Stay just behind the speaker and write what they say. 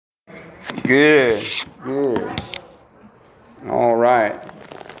Good, good. All right.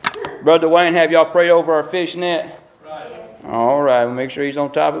 Brother Wayne, have y'all pray over our fish net? Right. All right, we'll make sure he's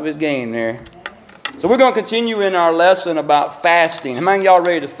on top of his game there. So we're going to continue in our lesson about fasting. How many of y'all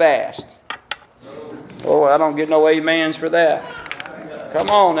ready to fast? Oh, I don't get no amens for that. Come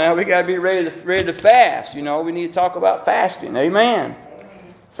on now, we got to be ready to fast. You know, we need to talk about fasting. Amen.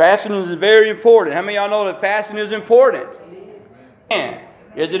 Fasting is very important. How many of y'all know that fasting is important?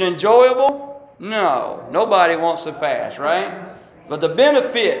 Is it enjoyable? No. Nobody wants to fast, right? But the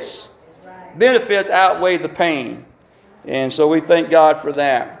benefits outweigh the pain. And so we thank God for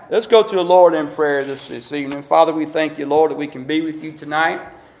that. Let's go to the Lord in prayer this evening. Father, we thank you, Lord, that we can be with you tonight.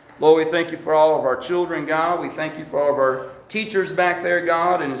 Lord, we thank you for all of our children, God. We thank you for all of our teachers back there,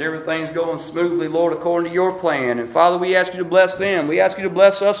 God. And as everything's going smoothly, Lord, according to your plan. And Father, we ask you to bless them. We ask you to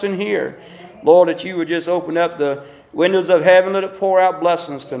bless us in here. Lord, that you would just open up the windows of heaven, let it pour out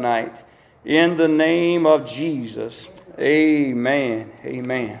blessings tonight. In the name of Jesus. Amen.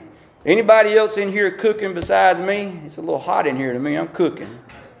 Amen. Anybody else in here cooking besides me? It's a little hot in here to me. I'm cooking.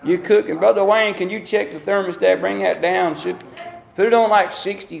 You cooking? Brother Wayne, can you check the thermostat? Bring that down. Put it on like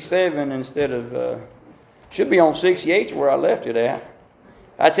 67 instead of... should be on 68 where I left it at.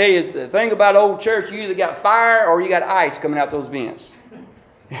 I tell you, the thing about old church, you either got fire or you got ice coming out those vents.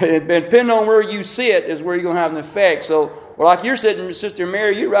 Depending on where you sit is where you're going to have an effect. So, well, like you're sitting, Sister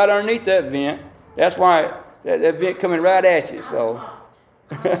Mary, you're right underneath that vent. That's why that vent coming right at you. So,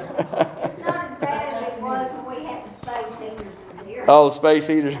 It's not as bad as it was when we had the space heaters in here. Oh, space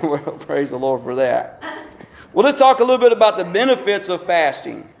heaters. Well, praise the Lord for that. Well, let's talk a little bit about the benefits of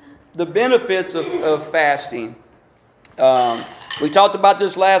fasting. The benefits of fasting. We talked about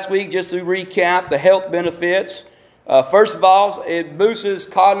this last week, just to recap, the health benefits. First of all, it boosts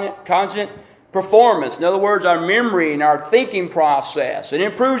cognitive performance. In other words, our memory and our thinking process. It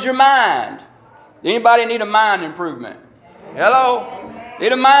improves your mind. Anybody need a mind improvement? Hello?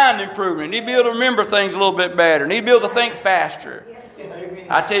 Need a mind improvement. Need to be able to remember things a little bit better. Need to be able to think faster.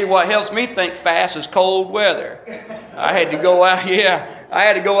 I tell you what helps me think fast is cold weather. I had to go out, I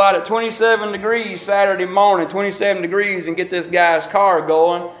had to go out at 27 degrees Saturday morning, 27 degrees, and get this guy's car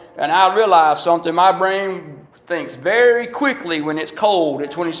going. And I realized something. My brain thinks very quickly when it's cold at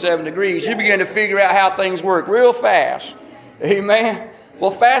 27 degrees. You begin to figure out how things work real fast. Amen.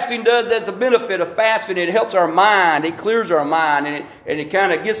 Well, fasting does, that's a benefit of fasting. It helps our mind. It clears our mind. And it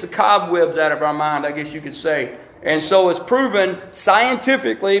kind of gets the cobwebs out of our mind, I guess you could say. And so it's proven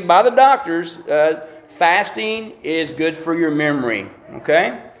scientifically by the doctors, fasting is good for your memory.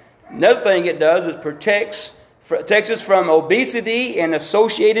 Okay? Another thing it does is protects us from obesity and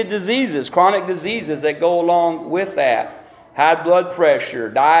associated diseases, chronic diseases that go along with that. High blood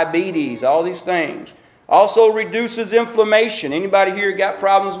pressure, diabetes, all these things. Also reduces inflammation. Anybody here got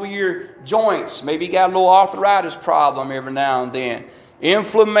problems with your joints? Maybe you got a little arthritis problem every now and then.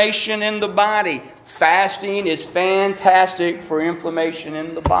 Inflammation in the body. Fasting is fantastic for inflammation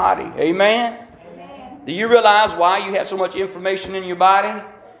in the body. Amen? Amen. Do you realize why you have so much inflammation in your body?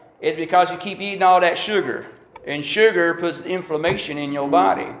 It's because you keep eating all that sugar. And sugar puts inflammation in your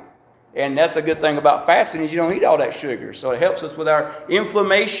body. And that's a good thing about fasting is you don't eat all that sugar. So it helps us with our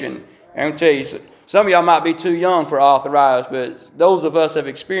inflammation. And I'll tell you, some of y'all might be too young for arthritis, but those of us who have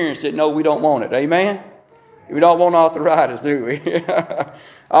experienced it know we don't want it. Amen? We don't want arthritis, do we?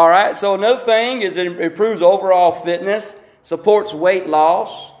 All right, so another thing is it improves overall fitness, supports weight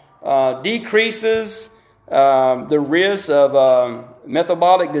loss, decreases the risk of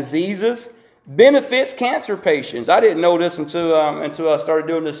metabolic diseases, benefits cancer patients. I didn't know this until I started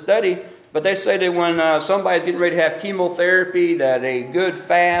doing this study, but they say that when somebody's getting ready to have chemotherapy, that a good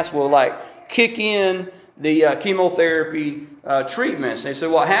fast will kick in the chemotherapy treatments. They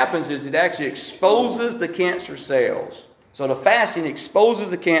said what happens is it actually exposes the cancer cells. So the fasting exposes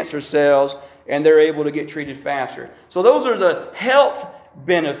the cancer cells and they're able to get treated faster. So those are the health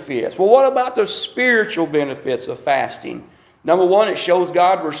benefits. Well, what about the spiritual benefits of fasting? Number one, it shows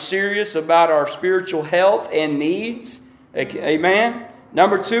God we're serious about our spiritual health and needs. Amen.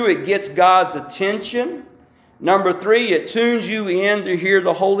 Number two, it gets God's attention. Number three, it tunes you in to hear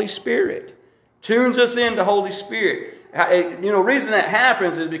the Holy Spirit. Tunes us into Holy Spirit. The reason that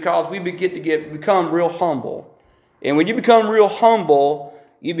happens is because we become real humble. And when you become real humble,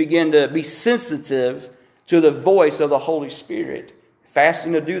 you begin to be sensitive to the voice of the Holy Spirit.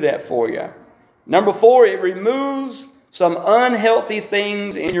 Fasting to do that for you. Number four, it removes some unhealthy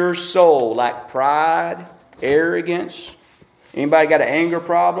things in your soul, like pride, arrogance. Anybody got an anger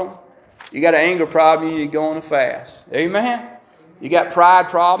problem? You got an anger problem, you need to go on a fast. Amen? You got pride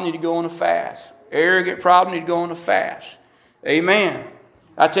problem, you need to go on a fast. Arrogant problem, you need to go on a fast. Amen.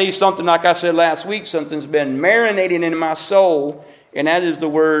 I tell you something, like I said last week, something's been marinating in my soul, and that is the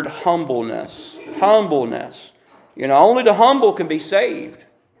word humbleness. Humbleness. You know, only the humble can be saved.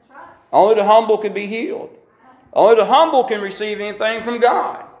 Only the humble can be healed. Only the humble can receive anything from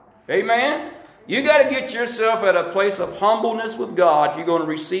God. Amen? You got to get yourself at a place of humbleness with God if you're going to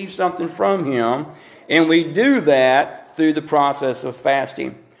receive something from Him. And we do that through the process of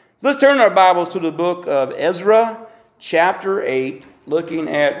fasting. Let's turn our Bibles to the book of Ezra, chapter 8, looking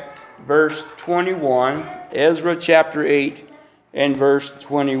at verse 21. Ezra chapter 8 and verse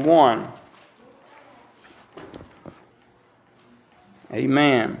 21.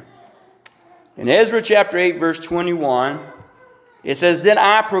 Amen. In Ezra chapter 8, verse 21, it says, Then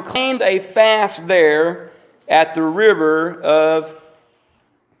I proclaimed a fast there at the river of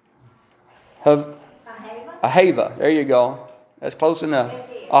Ahava. There you go. That's close enough.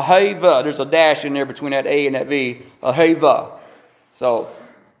 Ahava. There's a dash in there between that A and that V. Ahava. So,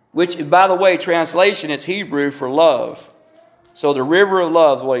 which, by the way, translation is Hebrew for love. So the river of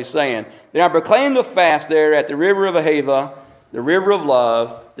love is what he's saying. Then I proclaimed the fast there at the river of Ahava, the river of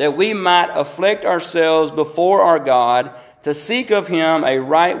love, that we might afflict ourselves before our God, to seek of Him a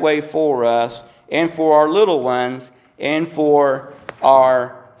right way for us, and for our little ones, and for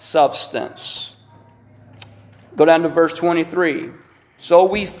our substance. Go down to verse 23. So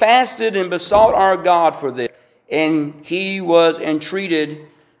we fasted and besought our God for this, and He was entreated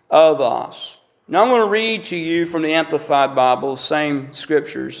of us. Now I'm going to read to you from the Amplified Bible, same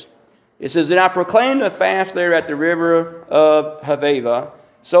scriptures. It says, Then I proclaimed a fast there at the river of Ahava,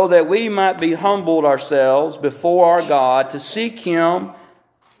 so that we might be humbled ourselves before our God, to seek Him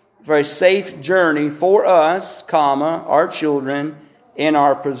for a safe journey for us, our children, and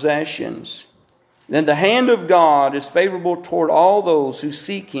our possessions. Then the hand of God is favorable toward all those who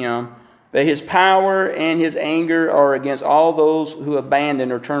seek Him, but His power and His anger are against all those who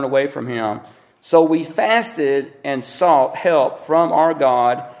abandon or turn away from Him. So we fasted and sought help from our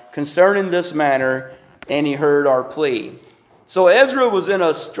God concerning this matter, and He heard our plea. So Ezra was in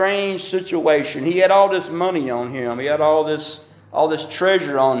a strange situation. He had all this money on him. He had all this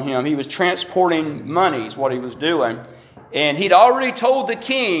treasure on him. He was transporting money is what he was doing. And he'd already told the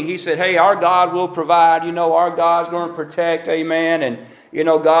king, he said, hey, our God will provide. You know, our God's going to protect, amen. And, you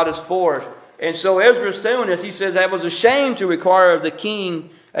know, God is for us. And so Ezra's telling us, he says, that was a shame to require of the king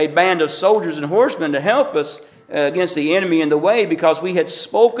a band of soldiers and horsemen to help us against the enemy in the way, because we had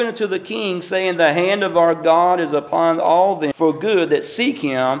spoken unto the king, saying, the hand of our God is upon all them for good that seek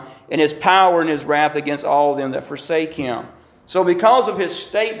Him, and His power and His wrath against all them that forsake Him. So because of his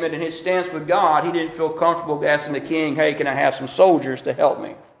statement and his stance with God, he didn't feel comfortable asking the king, hey, can I have some soldiers to help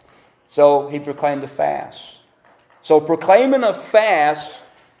me? So he proclaimed a fast. So proclaiming a fast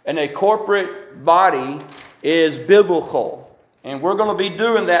in a corporate body is biblical. And we're going to be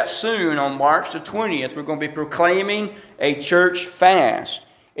doing that soon on March the 20th. We're going to be proclaiming a church fast.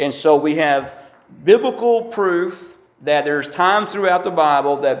 And so we have biblical proof that there's times throughout the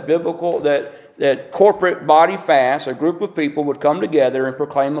Bible that corporate body fast, a group of people would come together and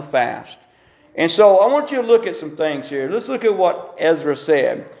proclaim a fast. And so I want you to look at some things here. Let's look at what Ezra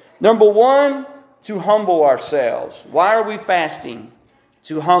said. Number one, to humble ourselves. Why are we fasting?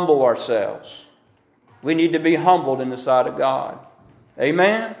 To humble ourselves. We need to be humbled in the sight of God.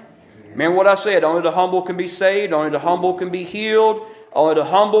 Amen? Remember what I said. Only the humble can be saved. Only the humble can be healed. Only the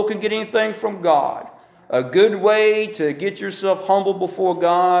humble can get anything from God. A good way to get yourself humble before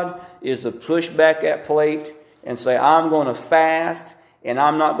God is to push back that plate and say, I'm going to fast and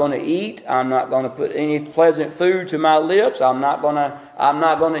I'm not going to eat. I'm not going to put any pleasant food to my lips. I'm not going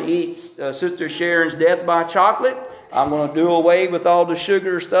to eat Sister Sharon's death by chocolate. I'm going to do away with all the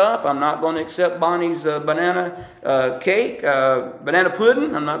sugar stuff. I'm not going to accept Bonnie's banana cake, banana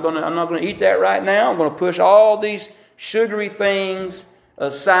pudding. I'm not going to eat that right now. I'm going to push all these sugary things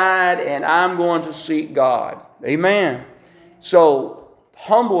aside, and I'm going to seek God. Amen. So,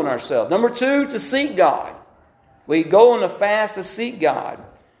 humbling ourselves. Number two, to seek God. We go on a fast to seek God.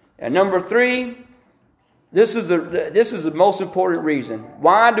 And number three, this is the most important reason.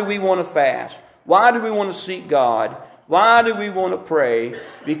 Why do we want to fast? Why do we want to seek God? Why do we want to pray?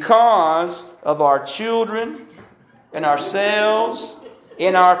 Because of our children and ourselves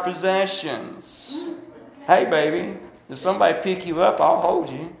and our possessions. Hey, baby. If somebody pick you up, I'll hold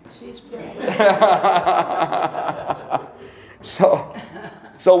you. She's pretty.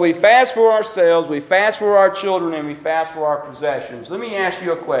 So we fast for ourselves, we fast for our children, and we fast for our possessions. Let me ask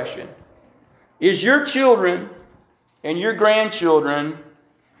you a question. Is your children and your grandchildren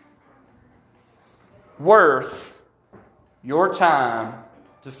worth your time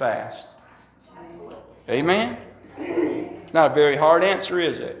to fast? Amen? It's not a very hard answer,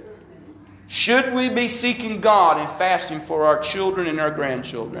 is it? Should we be seeking God and fasting for our children and our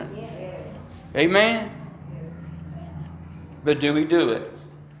grandchildren? Yes. Amen? But do we do it?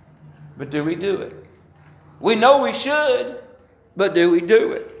 But do we do it? We know we should, but do we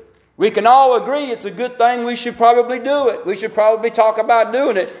do it? We can all agree it's a good thing. We should probably do it. We should probably talk about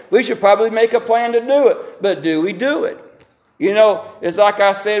doing it. We should probably make a plan to do it. But do we do it? You know, it's like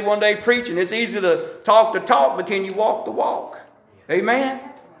I said one day preaching. It's easy to talk, but can you walk the walk? Amen?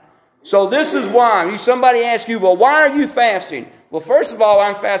 So this is why. Somebody asks you, well, why are you fasting? Well, first of all,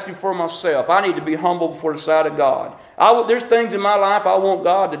 I'm fasting for myself. I need to be humble before the sight of God. There's things in my life I want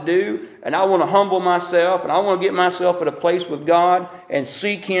God to do, and I want to humble myself, and I want to get myself at a place with God and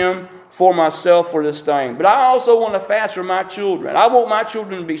seek Him for myself for this thing. But I also want to fast for my children. I want my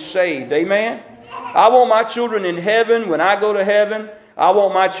children to be saved. Amen? I want my children in heaven when I go to heaven. I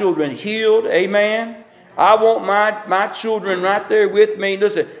want my children healed. Amen? I want my children right there with me.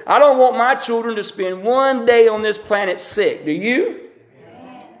 Listen, I don't want my children to spend one day on this planet sick. Do you?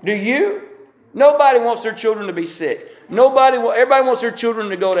 Do you? Nobody wants their children to be sick. Everybody wants their children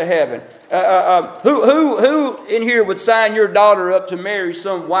to go to heaven. Who in here would sign your daughter up to marry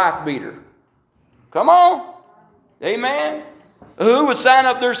some wife beater? Come on. Amen. Who would sign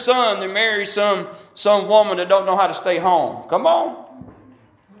up their son to marry some woman that don't know how to stay home? Come on.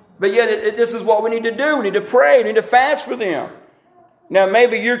 But yet this is what we need to do. We need to pray. We need to fast for them. Now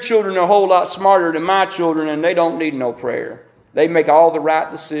maybe your children are a whole lot smarter than my children and they don't need no prayer. They make all the right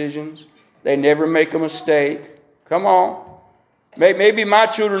decisions. They never make a mistake. Come on. Maybe my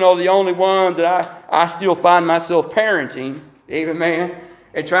children are the only ones that I still find myself parenting. Amen.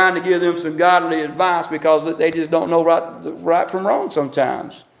 And trying to give them some godly advice because they just don't know right from wrong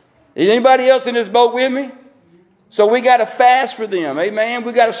sometimes. Is anybody else in this boat with me? So we got to fast for them. Amen.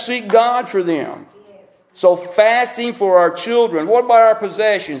 We got to seek God for them. So fasting for our children. What about our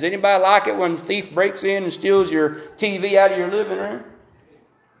possessions? Anybody like it when the thief breaks in and steals your TV out of your living room?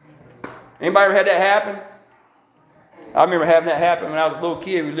 Anybody ever had that happen? I remember having that happen when I was a little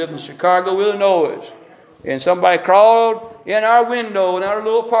kid. We lived in Chicago, Illinois. And somebody crawled in our window in our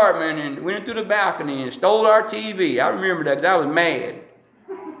little apartment and went through the balcony and stole our TV. I remember that because I was mad.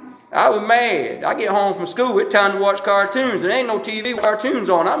 I was mad. I get home from school, it's time to watch cartoons. There ain't no TV with cartoons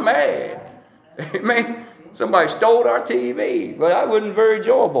on. I'm mad. Man, somebody stole our TV. But that wasn't very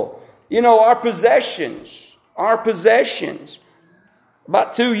enjoyable. You know, our possessions.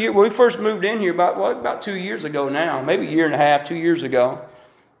 About 2 years, when we first moved in here, about 2 years ago now, maybe a year and a half, 2 years ago,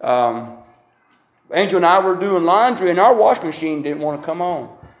 Angel and I were doing laundry and our washing machine didn't want to come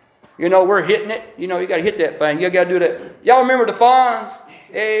on. You know, we're hitting it. You know, you got to hit that thing. You got to do that. Y'all remember the Fonz?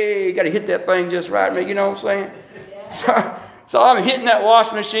 Hey, you got to hit that thing just right. You know what I'm saying? So I'm hitting that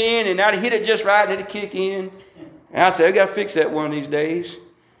washing machine, and I'd hit it just right, and it'd kick in. And I'd say, I got to fix that one of these days.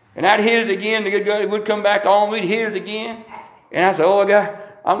 And I'd hit it again. It would come back on. We'd hit it again. And I said, I'm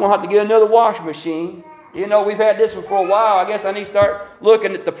going to have to get another washing machine. You know, we've had this one for a while. I guess I need to start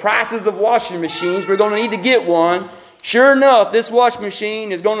looking at the prices of washing machines. We're going to need to get one. Sure enough, this washing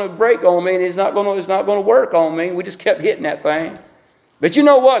machine is going to break on me, and it's not going to work on me. We just kept hitting that thing. But you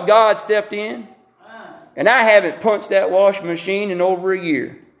know what? God stepped in, and I haven't punched that washing machine in over a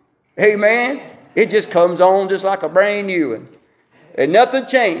year. Amen? It just comes on just like a brand new one. And nothing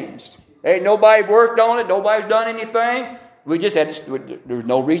changed. Ain't nobody worked on it. Nobody's done anything. We just had to, there's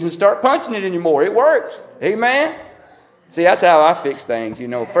no reason to start punching it anymore. It works. Amen? See, that's how I fix things, you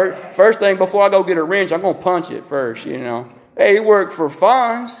know. First thing, before I go get a wrench, I'm going to punch it first, you know. Hey, it worked for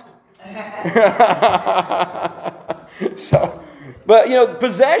Fonz. But, you know,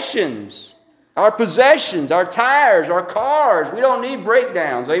 possessions, our tires, our cars, we don't need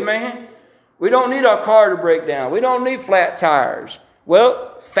breakdowns, amen? We don't need our car to break down. We don't need flat tires.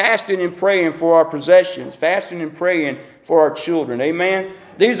 Well, fasting and praying for our possessions, fasting and praying for our children, amen?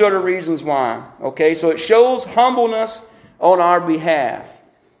 These are the reasons why, okay? So it shows humbleness on our behalf.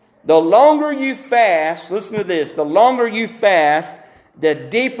 The longer you fast, listen to this, the longer you fast, the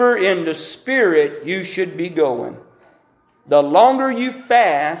deeper in the spirit you should be going. The longer you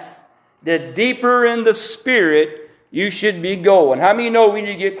fast, the deeper in the spirit you should be going. How many know we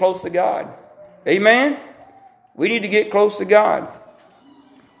need to get close to God? Amen? We need to get close to God.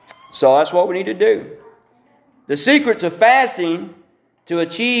 So that's what we need to do. The secret to fasting to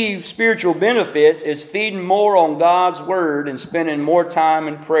achieve spiritual benefits is feeding more on God's Word and spending more time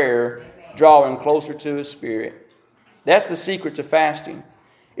in prayer, drawing closer to His Spirit. That's the secret to fasting.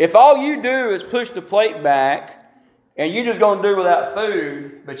 If all you do is push the plate back and you're just going to do without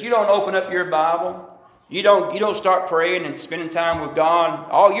food, but you don't open up your Bible, you don't start praying and spending time with God,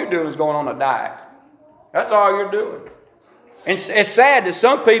 all you're doing is going on a diet. That's all you're doing. And it's sad that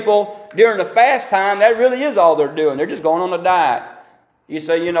some people, during the fast time, that really is all they're doing. They're just going on a diet. You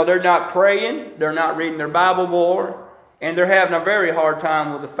say, they're not praying, they're not reading their Bible more, and they're having a very hard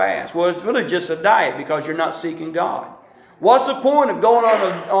time with the fast. Well, it's really just a diet because you're not seeking God. What's the point of going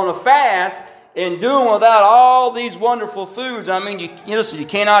on a fast and doing without all these wonderful foods? I mean, you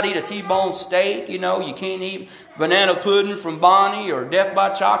cannot eat a T-bone steak, you can't eat banana pudding from Bonnie or Death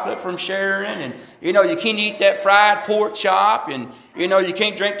by Chocolate from Sharon, and you can't eat that fried pork chop, and you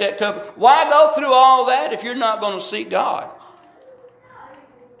can't drink that cup. Why go through all that if you're not going to seek God?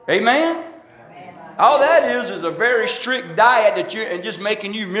 Amen? All that is a very strict diet and just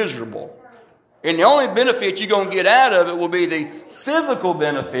making you miserable. And the only benefit you're going to get out of it will be the physical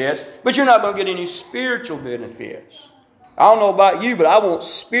benefits, but you're not going to get any spiritual benefits. I don't know about you, but I want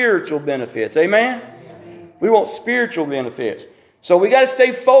spiritual benefits. Amen? We want spiritual benefits. So we got to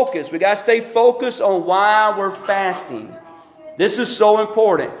stay focused. We got to stay focused on why we're fasting. This is so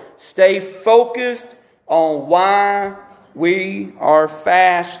important. Stay focused on why we are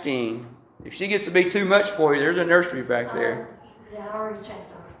fasting. If she gets to be too much for you, there's a nursery back there. Yeah, I already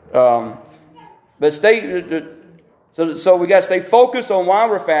checked But so we got to stay focused on why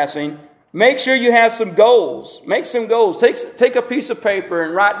we're fasting. Make sure you have some goals. Make some goals. Take a piece of paper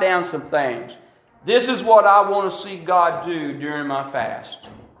and write down some things. This is what I want to see God do during my fast.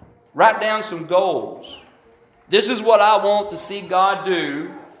 Write down some goals. This is what I want to see God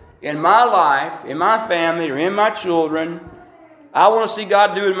do in my life, in my family, or in my children. I want to see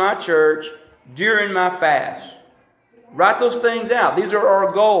God do in my church during my fast. Write those things out. These are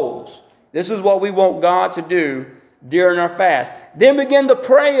our goals. This is what we want God to do during our fast. Then begin to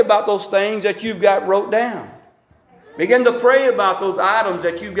pray about those things that you've got wrote down. Begin to pray about those items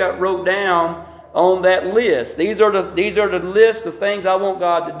that you've got wrote down on that list. These are the list of things I want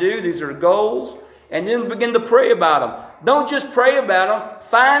God to do. These are the goals. And then begin to pray about them. Don't just pray about them.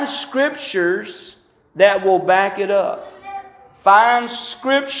 Find scriptures that will back it up. Find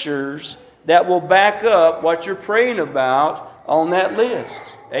scriptures that will back up what you're praying about on that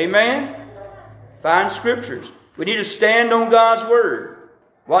list. Amen? Find scriptures. We need to stand on God's Word.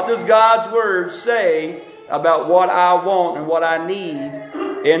 What does God's Word say about what I want and what I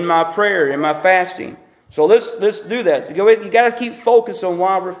need in my prayer, in my fasting? So let's do that. You got to keep focused on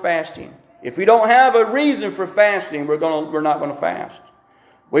why we're fasting. If we don't have a reason for fasting, we're not going to fast.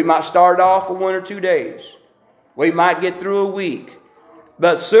 We might start off for 1 or 2 days. We might get through a week.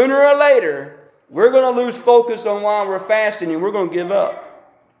 But sooner or later, we're going to lose focus on why we're fasting and we're going to give up.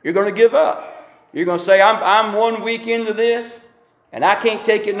 You're going to give up. You're going to say, I'm 1 week into this and I can't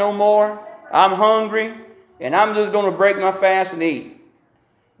take it no more. I'm hungry and I'm just going to break my fast and eat.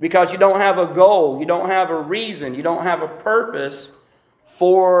 Because you don't have a goal. You don't have a reason. You don't have a purpose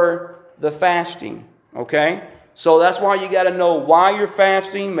for the fasting. Okay? So that's why you got to know why you're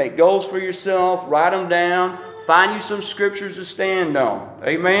fasting. Make goals for yourself. Write them down. Find you some scriptures to stand on.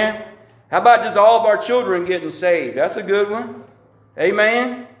 Amen? How about just all of our children getting saved? That's a good one.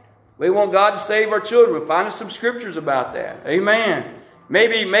 Amen? We want God to save our children. Find us some scriptures about that. Amen?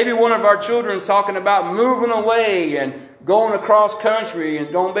 Maybe one of our children is talking about moving away and going across country. And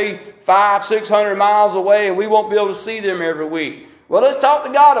it's going to be 500-600 miles away and we won't be able to see them every week. Well, let's talk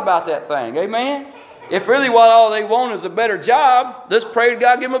to God about that thing. Amen? If really what all they want is a better job, let's pray to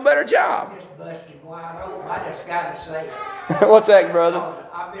God give them a better job. Just busted wide open. I just got to say it. What's that, brother?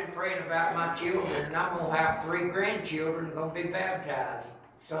 I've been praying about my children, and I'm going to have 3 grandchildren going to be baptized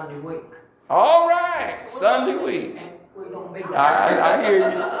Sunday week. All right. Sunday week. And we're going to be I hear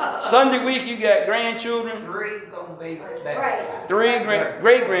you. Sunday week you got grandchildren? 3 going to be baptized. 3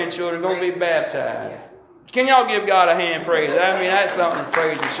 great-grandchildren going to be baptized. Can y'all give God a hand praise? I mean, that's something to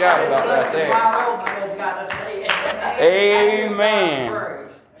praise and shout about right there. Amen.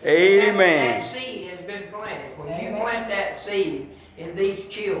 Amen. That seed has been planted. When you plant that seed in these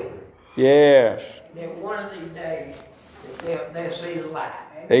children, yes, that one of these days they'll see the light.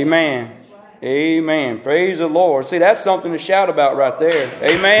 Amen. Amen. Praise the Lord. See, that's something to shout about right there.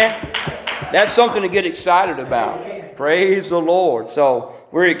 Amen. That's something to get excited about. Praise the Lord. So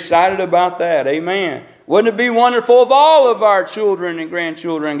we're excited about that. Amen. Wouldn't it be wonderful if all of our children and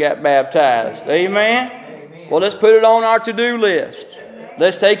grandchildren got baptized? Amen? Well, let's put it on our to-do list.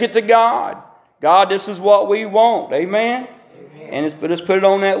 Let's take it to God. God, this is what we want. Amen? And let's put it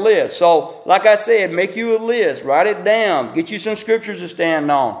on that list. So, like I said, make you a list. Write it down. Get you some scriptures to stand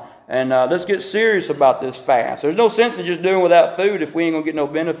on. And let's get serious about this fast. There's no sense in just doing without food if we ain't going to get no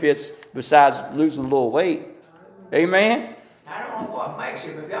benefits besides losing a little weight. Amen? I don't know what makes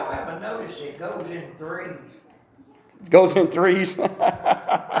it, but y'all haven't noticed it goes in 3s. It goes in 3s.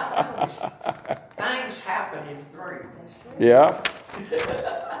 Things happen in 3s. Yeah.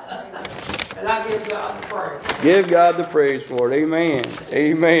 And I give God the praise. Give God the praise for it. Amen.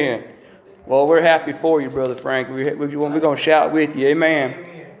 Amen. Well, we're happy for you, Brother Frank. We're going to shout with you.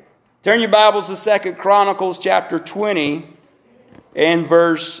 Amen. Turn your Bibles to 2 Chronicles chapter 20 and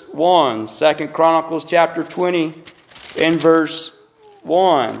verse 1. 2 Chronicles chapter 20 and verse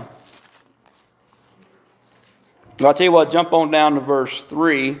 1. I'll tell you what, jump on down to verse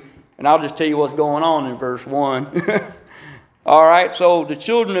 3, and I'll just tell you what's going on in verse 1. All right, so the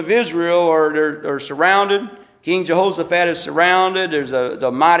children of Israel are surrounded. King Jehoshaphat is surrounded. There's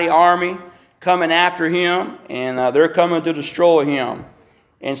a mighty army coming after him, and they're coming to destroy him.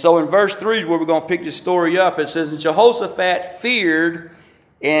 And so in verse 3 is where we're going to pick this story up. It says, and Jehoshaphat feared,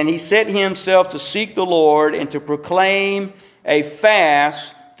 and he set himself to seek the Lord and to proclaim a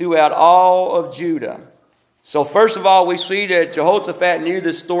fast throughout all of Judah. So first of all, we see that Jehoshaphat knew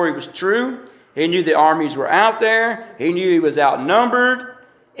this story was true. He knew the armies were out there. He knew he was outnumbered.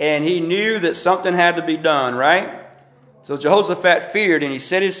 And he knew that something had to be done, right? So Jehoshaphat feared, and he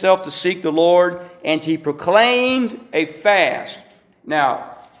set himself to seek the Lord, and he proclaimed a fast.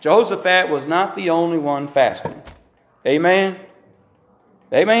 Now, Jehoshaphat was not the only one fasting. Amen?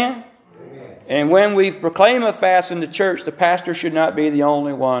 Amen? Amen. And when we proclaim a fast in the church, the pastor should not be the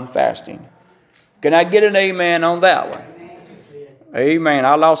only one fasting. Can I get an amen on that one? Amen.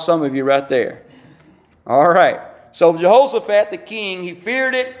 I lost some of you right there. All right. So Jehoshaphat the king, he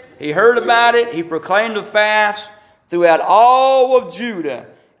feared it. He heard about it. He proclaimed a fast throughout all of Judah.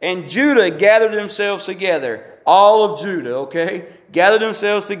 And Judah gathered themselves together. All of Judah, okay? Gathered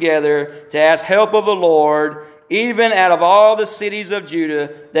themselves together to ask help of the Lord, even out of all the cities of Judah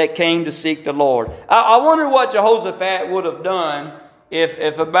that came to seek the Lord. I wonder what Jehoshaphat would have done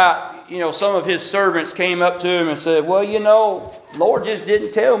if about, some of his servants came up to him and said, well, Lord just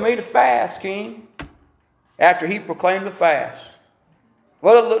didn't tell me to fast, king, after he proclaimed the fast.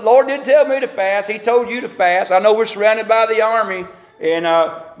 Well, the Lord didn't tell me to fast. He told you to fast. I know we're surrounded by the army, but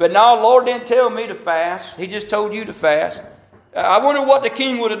no, the Lord didn't tell me to fast. He just told you to fast. I wonder what the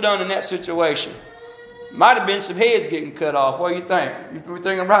king would have done in that situation. Might have been some heads getting cut off. What do you think? You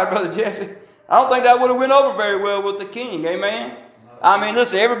think I'm right, Brother Jesse? I don't think that would have went over very well with the king. Amen? I mean,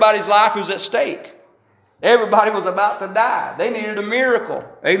 listen, everybody's life was at stake. Everybody was about to die. They needed a miracle.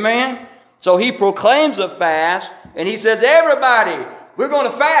 Amen? So he proclaims a fast, and he says, everybody, we're going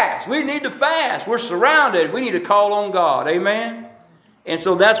to fast. We need to fast. We're surrounded. We need to call on God. Amen? And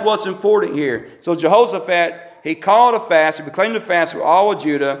so that's what's important here. So Jehoshaphat, he called a fast. He proclaimed a fast for all of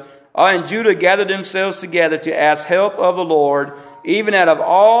Judah. And Judah gathered themselves together to ask help of the Lord. Even out of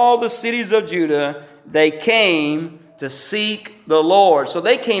all the cities of Judah, they came to seek the Lord. So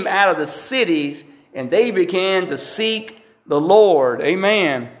they came out of the cities and they began to seek the Lord.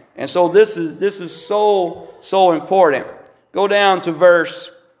 Amen. And so this is so important. Go down to verse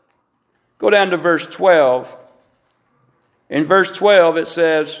 12. In verse 12 it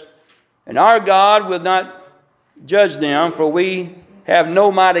says, and our God will not judge them, for we have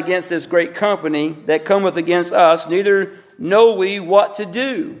no might against this great company that cometh against us, neither know we what to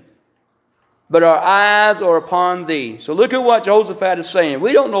do. But our eyes are upon thee. So look at what Jehoshaphat is saying.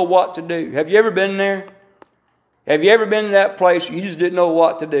 We don't know what to do. Have you ever been there? Have you ever been to that place you just didn't know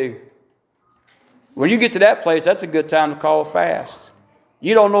what to do? When you get to that place, that's a good time to call a fast.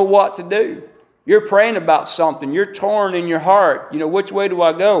 You don't know what to do. You're praying about something. You're torn in your heart. Which way do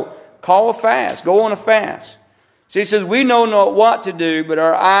I go? Call a fast. Go on a fast. So he says, we know not what to do, but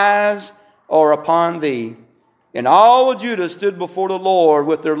our eyes are upon thee. And all of Judah stood before the Lord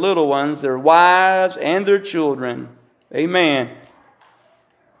with their little ones, their wives, and their children. Amen.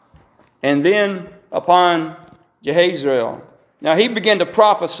 And then upon Jehaziel. Now he began to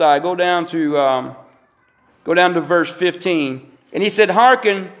prophesy. Go down to verse 15. And he said,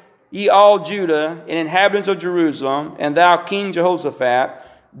 hearken, ye all Judah and inhabitants of Jerusalem, and thou King Jehoshaphat,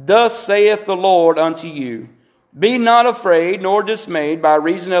 thus saith the Lord unto you, be not afraid nor dismayed by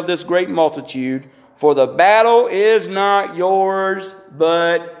reason of this great multitude, for the battle is not yours,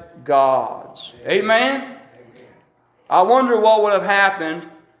 but God's. Amen? I wonder what would have happened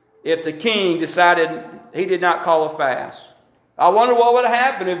if the king decided he did not call a fast. I wonder what would have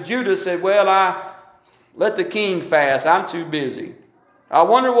happened if Judah said, well, I let the king fast. I'm too busy. I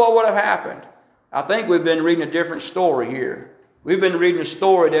wonder what would have happened. I think we've been reading a different story here. We've been reading a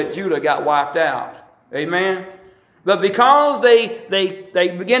story that Judah got wiped out. Amen? But because they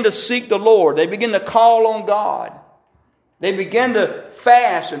begin to seek the Lord, they begin to call on God. They begin to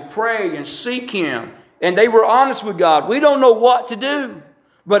fast and pray and seek Him. And they were honest with God. We don't know what to do,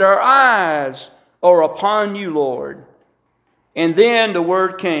 but our eyes are upon you, Lord. And then the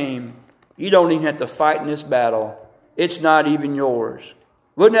word came, you don't even have to fight in this battle. it's not even yours.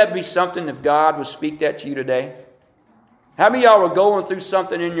 Wouldn't that be something if God would speak that to you today? How many of y'all are going through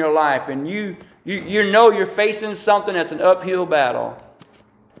something in your life and you know you're facing something that's an uphill battle?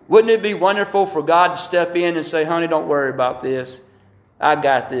 Wouldn't it be wonderful for God to step in and say, honey, don't worry about this. I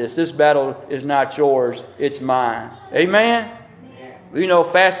got this. This battle is not yours. It's mine. Amen? You know,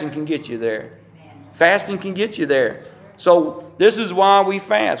 fasting can get you there. Fasting can get you there. So this is why we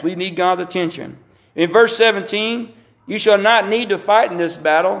fast. We need God's attention. In verse 17, you shall not need to fight in this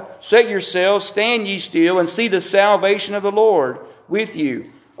battle. Set yourselves, stand ye still, and see the salvation of the Lord with you.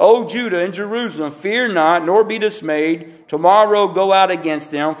 O Judah and Jerusalem, fear not, nor be dismayed. Tomorrow go out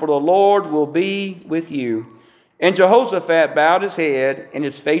against them, for the Lord will be with you. And Jehoshaphat bowed his head and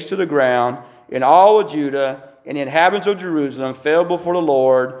his face to the ground, and all of Judah and the inhabitants of Jerusalem fell before the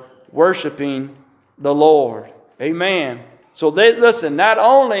Lord, worshiping the Lord. Amen. So listen, not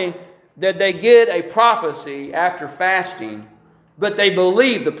only did they get a prophecy after fasting, but they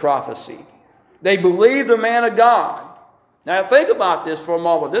believed the prophecy. They believed the man of God. Now think about this for a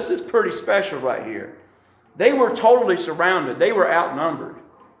moment. This is pretty special right here. They were totally surrounded. They were outnumbered.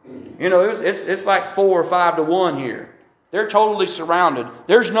 You know, it's like 4 or 5 to 1 here. They're totally surrounded.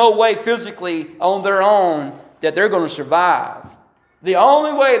 There's no way physically on their own that they're going to survive. The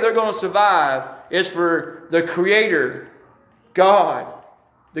only way they're going to survive is for the Creator, God,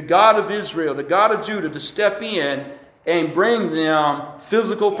 the God of Israel, the God of Judah, to step in and bring them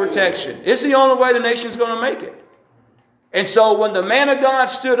physical protection. It's the only way the nation's going to make it. And so when the man of God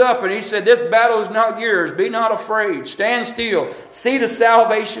stood up and he said, this battle is not yours, be not afraid, stand still, see the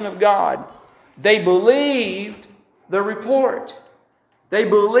salvation of God, they believed the report. They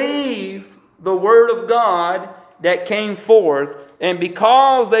believed the word of God that came forth. And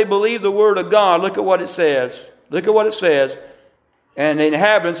because they believed the word of God, look at what it says. Look at what it says. And the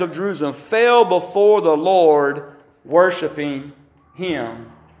inhabitants of Jerusalem fell before the Lord, worshiping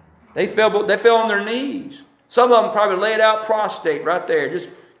Him. They fell on their knees. Some of them probably laid out prostrate right there,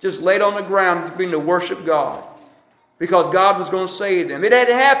 just laid on the ground beginning to worship God, because God was going to save them. It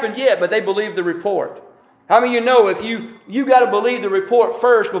hadn't happened yet, but they believed the report. How many of you know if you got to believe the report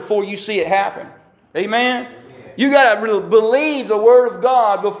first before you see it happen? Amen? You got to really believe the word of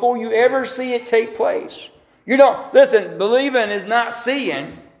God before you ever see it take place. You don't listen. Believing is not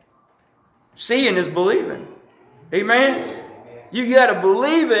seeing. Seeing is believing. Amen? You got to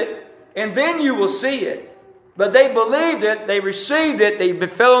believe it, and then you will see it. But they believed it, they received it, they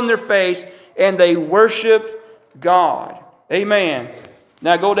fell on their face, and they worshiped God. Amen.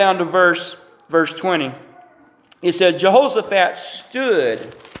 Now go down to verse 20. It says, Jehoshaphat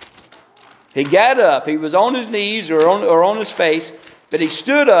stood. He got up. He was on his knees or on his face, but he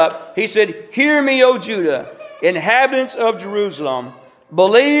stood up. He said, hear me, O Judah, inhabitants of Jerusalem.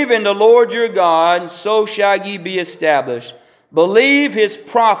 Believe in the Lord your God, so shall ye be established. Believe His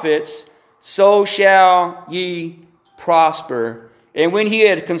prophets, so shall ye prosper. And when he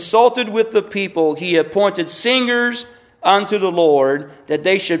had consulted with the people, he appointed singers unto the Lord, that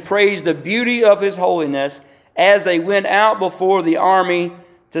they should praise the beauty of His holiness, as they went out before the army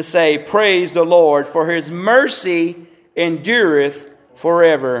to say, praise the Lord, for His mercy endureth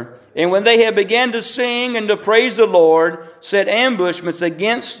forever. And when they had begun to sing and to praise the Lord, set ambushments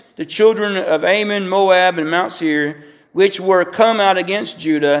against the children of Ammon, Moab, and Mount Seir, which were come out against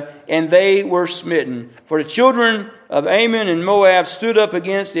Judah, and they were smitten. For the children of Ammon and Moab stood up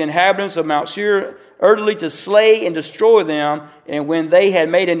against the inhabitants of Mount Seir, utterly to slay and destroy them. And when they had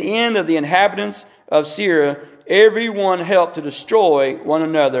made an end of the inhabitants of Seir, every one helped to destroy one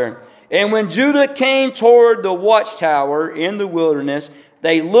another. And when Judah came toward the watchtower in the wilderness,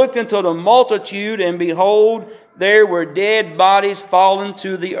 they looked into the multitude, and behold, there were dead bodies fallen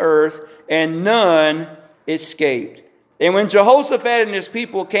to the earth, and none escaped. And when Jehoshaphat and his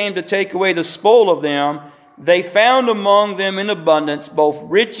people came to take away the spoil of them, they found among them in abundance both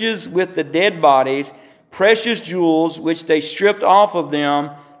riches with the dead bodies, precious jewels, which they stripped off of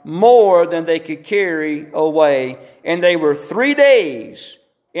them, more than they could carry away. And they were 3 days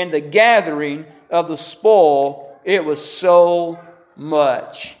in the gathering of the spoil. It was so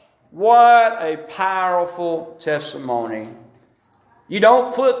much. What a powerful testimony. You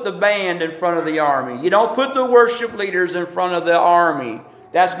don't put the band in front of the army. You don't put the worship leaders in front of the army.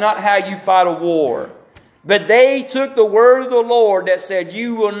 That's not how you fight a war. But they took the word of the Lord that said,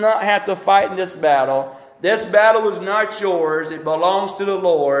 you will not have to fight in this battle. This battle is not yours. It belongs to the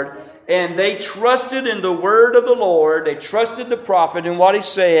Lord. And they trusted in the word of the Lord. They trusted the prophet in what he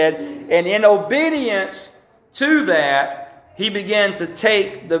said. And in obedience to that, he began to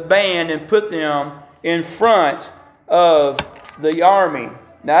take the band and put them in front of the army.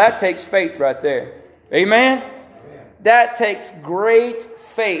 Now that takes faith right there. Amen? That takes great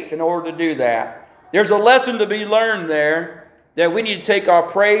faith in order to do that. There's a lesson to be learned there that we need to take our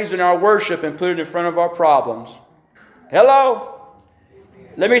praise and our worship and put it in front of our problems. Hello?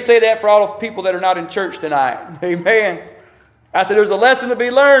 Let me say that for all the people that are not in church tonight. Amen. I said there's a lesson to be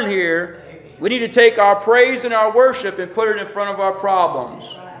learned here. We need to take our praise and our worship and put it in front of our problems.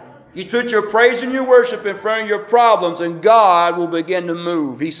 You put your praise and your worship in front of your problems and God will begin to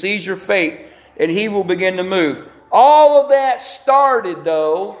move. He sees your faith and He will begin to move. All of that started,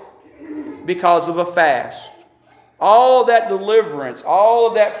 though, because of a fast. All of that deliverance, all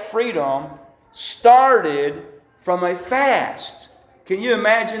of that freedom started from a fast. Can you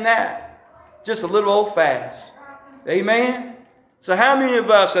imagine that? Just a little old fast. Amen? So how many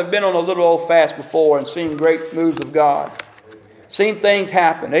of us have been on a little old fast before and seen great moves of God? Seen things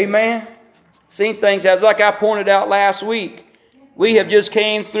happen. Amen? Seen things happen. Like I pointed out last week, we have just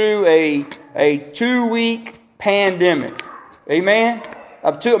came through a 2-week pandemic. Amen?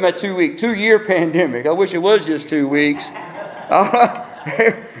 I'm at 2 week, 2-year pandemic. I wish it was just 2 weeks. I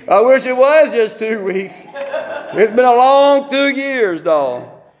wish it was just 2 weeks. It's been a long 2 years,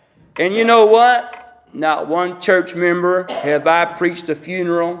 though. And you know what? Not one church member have I preached a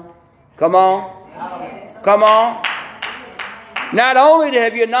funeral. Come on. Come on. Not only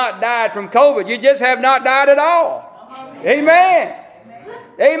have you not died from COVID, you just have not died at all. Amen.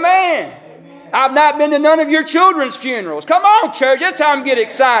 Amen. I've not been to none of your children's funerals. Come on, church. It's time to get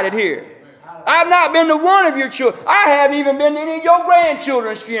excited here. I've not been to one of your children. I haven't even been to any of your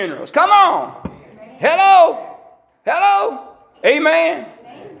grandchildren's funerals. Come on. Hello. Hello. Amen.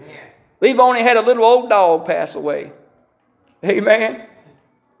 We've only had a little old dog pass away. Amen.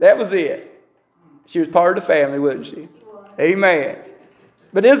 That was it. She was part of the family, wasn't she? Amen.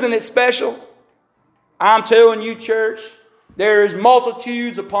 But isn't it special? I'm telling you, church, there is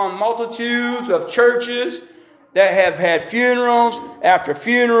multitudes upon multitudes of churches that have had funerals after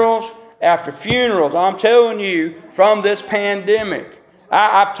funerals after funerals. I'm telling you, from this pandemic.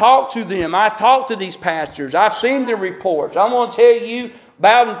 I've talked to them. I've talked to these pastors. I've seen the reports. I'm going to tell you,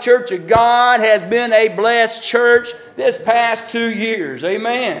 Bowden Church of God has been a blessed church this past 2 years.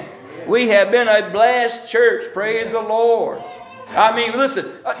 Amen. We have been a blessed church. Praise the Lord. I mean,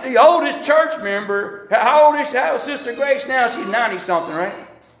 listen, the oldest church member, how old is Sister Grace now? She's 90-something, right?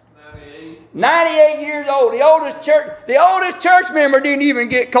 98 years old. The oldest church member didn't even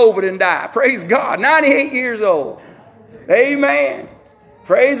get COVID and die. Praise God. 98 years old. Amen.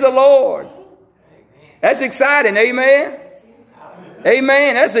 Praise the Lord. That's exciting. Amen.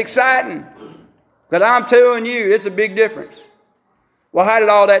 Amen. That's exciting. But I'm telling you, it's a big difference. Well, how did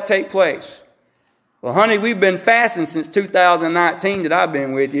all that take place? Well, honey, we've been fasting since 2019 that I've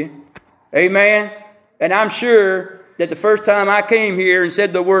been with you. Amen. And I'm sure that the first time I came here and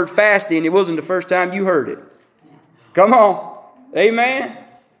said the word fasting, it wasn't the first time you heard it. Come on. Amen.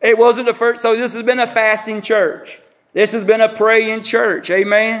 It wasn't the first. So this has been a fasting church. This has been a praying church.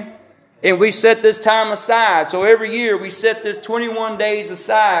 Amen. And we set this time aside. So every year we set this 21 days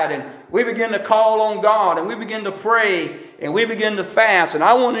aside and we begin to call on God and we begin to pray and we begin to fast. And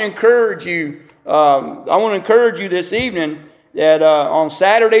I want to encourage you. This evening that on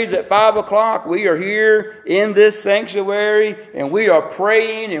Saturdays at 5 o'clock we are here in this sanctuary and we are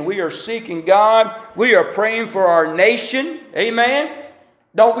praying and we are seeking God. We are praying for our nation. Amen.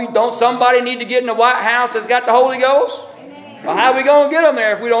 Don't somebody need to get in the White House that's got the Holy Ghost? Amen. Well, how are we going to get them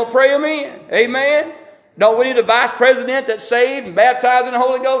there if we don't pray them in? Amen. Don't we need a vice president that's saved and baptized in the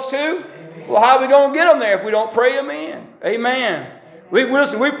Holy Ghost too? Amen. Well, how are we going to get them there if we don't pray them in? Amen.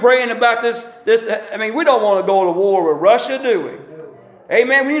 We're praying about this. I mean, we don't want to go to war with Russia, do we?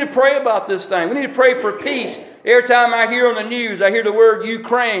 Amen. We need to pray about this thing. We need to pray for peace. Every time I hear on the news, I hear the word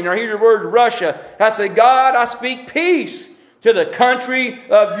Ukraine or I hear the word Russia, I say, God, I speak peace to the country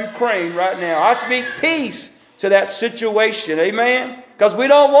of Ukraine right now. I speak peace to that situation. Amen. Because we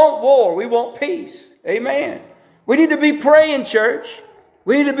don't want war. We want peace. Amen. We need to be praying, church.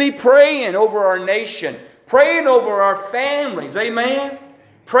 We need to be praying over our nation. Praying over our families. Amen.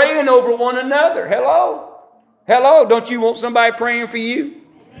 Praying over one another. Hello. Hello. Don't you want somebody praying for you?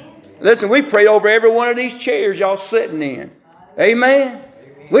 Listen, we pray over every one of these chairs y'all sitting in. Amen.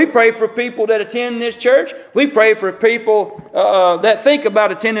 We pray for people that attend this church. We pray for people that think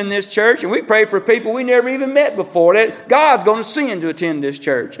about attending this church. And we pray for people we never even met before that God's going to send to attend this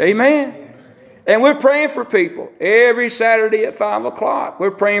church. Amen. And we're praying for people every Saturday at 5 o'clock.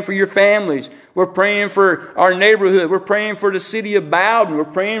 We're praying for your families. We're praying for our neighborhood. We're praying for the city of Bowden. We're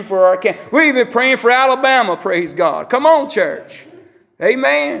praying for our county. We're even praying for Alabama, praise God. Come on, church.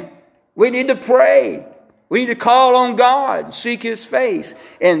 Amen. We need to pray. We need to call on God and seek His face.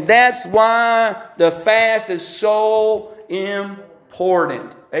 And that's why the fast is so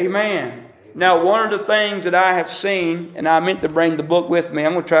important. Amen. Now, one of the things that I have seen, and I meant to bring the book with me.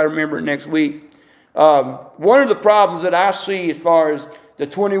 I'm going to try to remember it next week. One of the problems that I see as far as the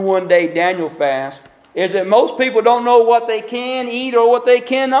 21-day Daniel fast is that most people don't know what they can eat or what they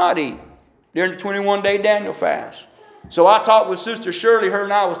cannot eat during the 21-day Daniel fast. So I talked with Sister Shirley. Her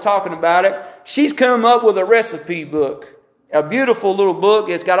and I was talking about it. She's come up with a recipe book. A beautiful little book.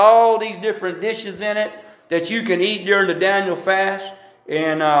 It's got all these different dishes in it that you can eat during the Daniel fast.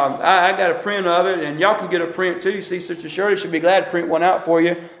 And I got a print of it. And y'all can get a print too. You see, Sister Shirley should be glad to print one out for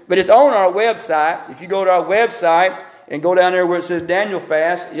you. But it's on our website. If you go to our website and go down there where it says Daniel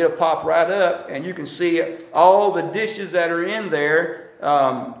fast, it'll pop right up. And you can see all the dishes that are in there.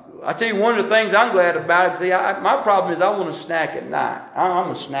 I tell you, one of the things I'm glad about it, see, my problem is I want to snack at night. I'm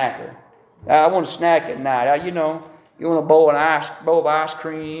a snacker. I want to snack at night. You want a bowl of ice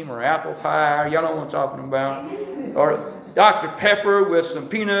cream or apple pie. Y'all know what I'm talking about. Or Dr. Pepper with some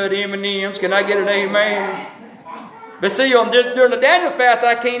peanut M&Ms. Can I get an amen? But see, during the Daniel fast,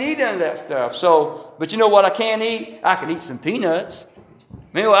 I can't eat any of that stuff. But you know what I can eat? I can eat some peanuts.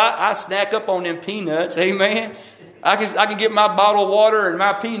 I snack up on them peanuts. Amen. I can get my bottled water and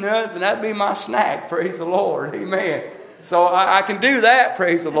my peanuts, and that'd be my snack. Praise the Lord. Amen. So I can do that,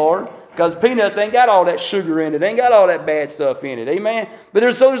 praise the Lord, because peanuts ain't got all that sugar in it. Ain't got all that bad stuff in it. Amen. But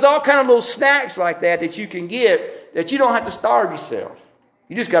there's all kind of little snacks like that you can get that you don't have to starve yourself.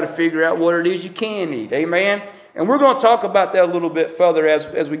 You just got to figure out what it is you can eat. Amen. And we're going to talk about that a little bit further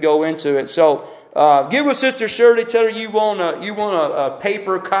as we go into it. So give with Sister Shirley. Tell her you want a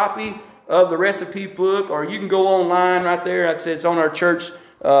paper copy of the recipe book, or you can go online right there. Like I said, it's on our church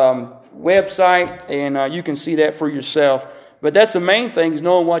website, and you can see that for yourself. But that's the main thing, is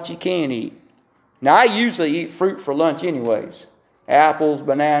knowing what you can eat. Now, I usually eat fruit for lunch anyways. Apples,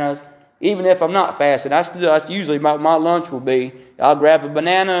 bananas. Even if I'm not fasting, that's usually my lunch will be, I'll grab a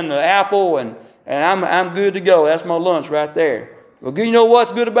banana and an apple, and I'm good to go. That's my lunch right there. Well, you know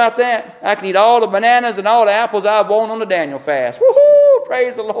what's good about that? I can eat all the bananas and all the apples I want on the Daniel fast. Woohoo!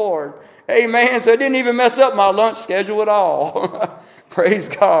 Praise the Lord. Amen. So it didn't even mess up my lunch schedule at all. Praise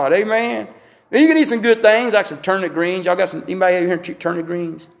God. Amen. You can eat some good things like some turnip greens. Y'all got anybody here turnip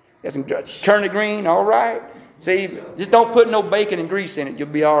greens? Got some turnip green? All right. See, just don't put no bacon and grease in it. You'll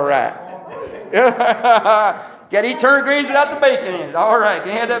be all right. Got to eat turnip greens without the bacon in it. All right.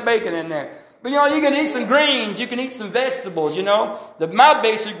 Can't have that bacon in there. But, you can eat some greens. You can eat some vegetables, My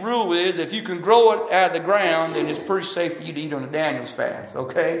basic rule is if you can grow it out of the ground, then it's pretty safe for you to eat on the Daniel's fast,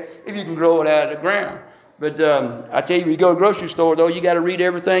 okay? If you can grow it out of the ground. But I tell you, when you go to the grocery store, though, you got to read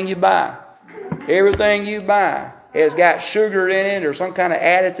everything you buy. Everything you buy has got sugar in it or some kind of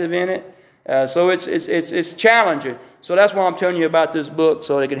additive in it. So it's challenging. So that's why I'm telling you about this book,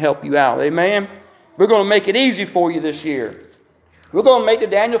 so it can help you out. Amen? We're going to make it easy for you this year. We're going to make the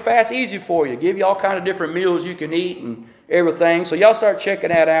Daniel fast easy for you. Give you all kind of different meals you can eat and everything. So y'all start checking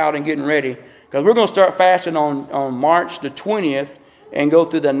that out and getting ready. Because we're going to start fasting on March the 20th and go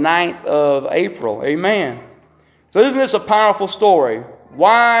through the 9th of April. Amen. So isn't this a powerful story?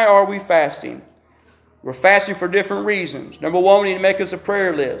 Why are we fasting? We're fasting for different reasons. Number one, we need to make us a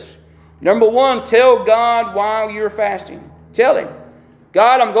prayer list. Number one, tell God why you're fasting. Tell Him,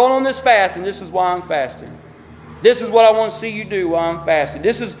 God, I'm going on this fast, and this is why I'm fasting. This is what I want to see you do while I'm fasting.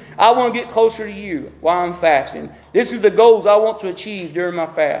 I want to get closer to you while I'm fasting. This is the goals I want to achieve during my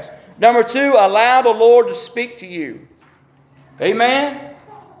fast. Number two, allow the Lord to speak to you. Amen?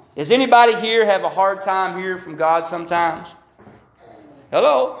 Does anybody here have a hard time hearing from God sometimes?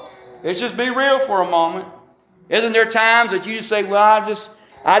 Hello? Let's just be real for a moment. Isn't there times that you just say, well,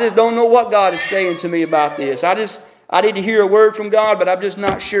 I just don't know what God is saying to me about this. I need to hear a word from God, but I'm just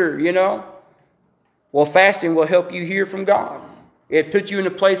not sure, Well, fasting will help you hear from God. It puts you in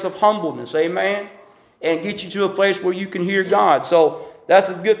a place of humbleness, amen? And get you to a place where you can hear God. So that's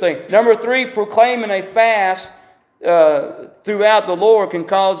a good thing. Number three, proclaiming a fast throughout the Lord can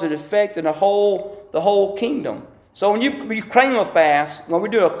cause an effect in the whole kingdom. So when you claim a fast, when we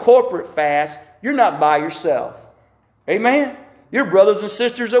do a corporate fast, you're not by yourself. Amen? Your brothers and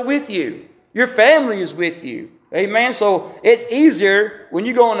sisters are with you. Your family is with you. Amen? So it's easier when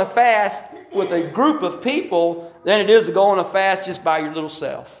you go on a fast with a group of people than it is to go on a fast just by your little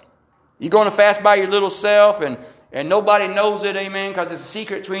self. You go on a fast by your little self and nobody knows it, amen, because it's a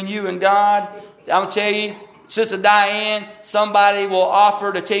secret between you and God. I'm going to tell you, Sister Diane, somebody will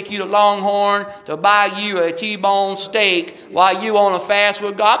offer to take you to Longhorn to buy you a T-bone steak while you on a fast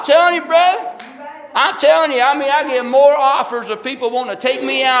with God. I'm telling you, brother. I'm telling you, I get more offers of people wanting to take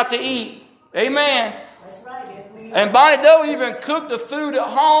me out to eat. Amen. And Bonnie Doe even cooked the food at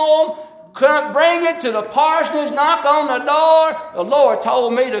home, bring it to the parsonage, knock on the door. The Lord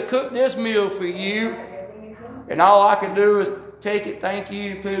told me to cook this meal for you. And all I can do is take it, thank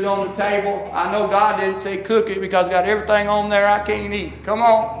you, put it on the table. I know God didn't say cook it because I got everything on there I can't eat. Come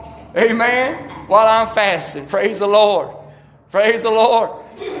on. Amen. While I'm fasting. Praise the Lord. Praise the Lord.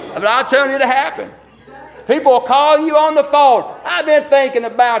 But I'm telling you to happen. People will call you on the phone. I've been thinking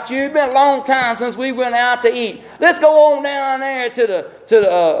about you. It's been a long time since we went out to eat. Let's go on down there to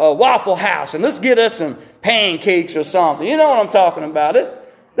the Waffle House and let's get us some pancakes or something. You know what I'm talking about.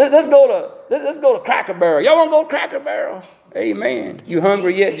 Let's go to Cracker Barrel. Y'all want to go to Cracker Barrel? Amen. You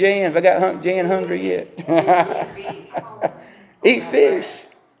hungry yet, Jan? Have I got Jan hungry yet? Eat fish.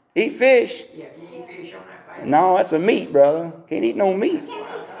 Eat fish. No, that's a meat, brother. Can't eat no meat.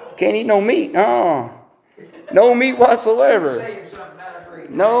 Can't eat no meat. No. No meat whatsoever.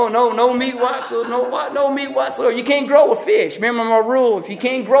 No meat whatsoever. No meat whatsoever. You can't grow a fish. Remember my rule. If you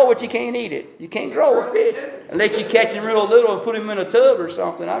can't grow it, you can't eat it. You can't grow a fish. Unless you catch him real little and put him in a tub or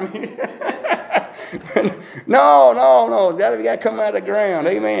something. I mean, no. It's got to come out of the ground.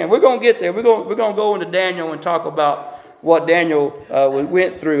 Amen. We're going to get there. We're going to go into Daniel and talk about what Daniel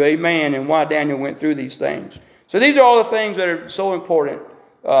went through. Amen. And why Daniel went through these things. So these are all the things that are so important.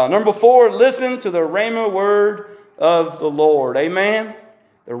 Number 4, listen to the Rhema word of the Lord. Amen.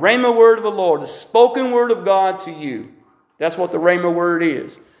 The Rhema word of the Lord, the spoken word of God to you. That's what the Rhema word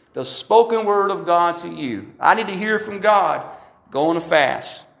is. The spoken word of God to you. I need to hear from God. Go on a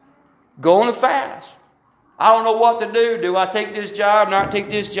fast. Go on a fast. I don't know what to do. Do I take this job, not take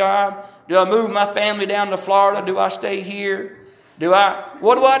this job? Do I move my family down to Florida? Do I stay here?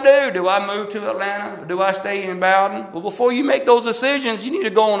 What do I do? Do I move to Atlanta? Do I stay in Bowden? Well, before you make those decisions, you need to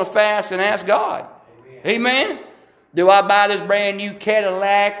go on a fast and ask God. Amen. Do I buy this brand new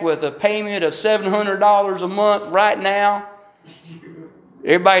Cadillac with a payment of $700 a month right now?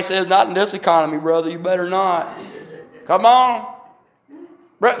 Everybody says, not in this economy, brother. You better not. Come on.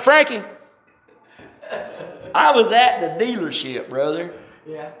 Frankie, I was at the dealership, brother.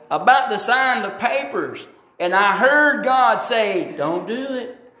 Yeah. About to sign the papers. And I heard God say, don't do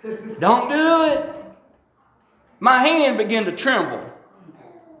it. Don't do it. My hand began to tremble.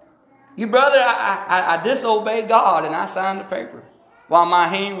 You brother, I disobeyed God and I signed the paper while my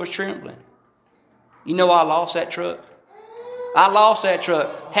hand was trembling. You know I lost that truck. I lost that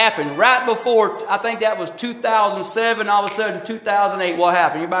truck. Happened right before, I think that was 2007. All of a sudden, 2008, what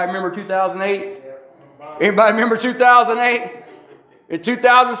happened? Anybody remember 2008? Anybody remember 2008? In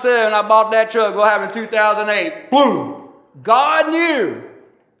 2007, I bought that truck. What happened in 2008? Boom! God knew.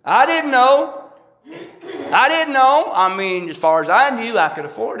 I didn't know. I mean, as far as I knew, I could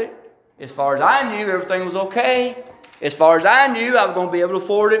afford it. As far as I knew, everything was okay. As far as I knew, I was going to be able to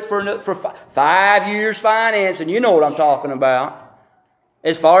afford it for 5 years financing. You know what I'm talking about.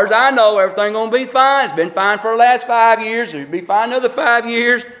 As far as I know, everything's going to be fine. It's been fine for the last 5 years. It'll be fine another 5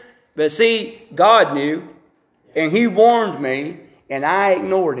 years. But see, God knew, and He warned me, and I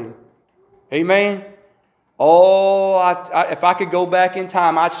ignored Him. Amen? Oh, if I could go back in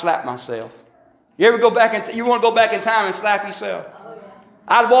time, I'd slap myself. You ever go back you want to go back in time and slap yourself?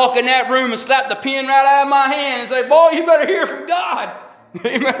 I'd walk in that room and slap the pen right out of my hand and say, boy, you better hear from God.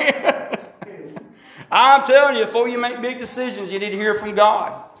 Amen. I'm telling you, before you make big decisions, you need to hear from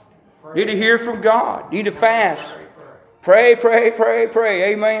God. You need to hear from God. You need to fast. Pray.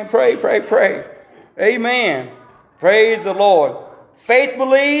 Amen. Pray. Amen. Praise the Lord. Faith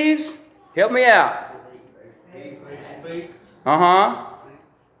believes. Help me out.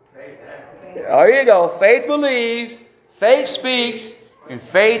 There you go. Faith believes. Faith speaks. And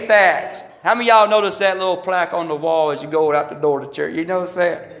faith acts. How many of y'all notice that little plaque on the wall as you go out the door to church? You notice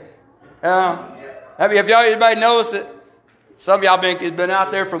that? Have anybody noticed it? Some of y'all been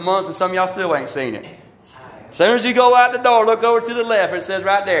out there for months and some of y'all still ain't seen it. As soon as you go out the door, look over to the left. It says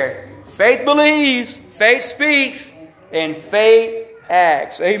right there, faith believes, faith speaks, and faith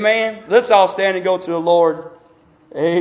acts. Amen. Let's all stand and go to the Lord. Amen.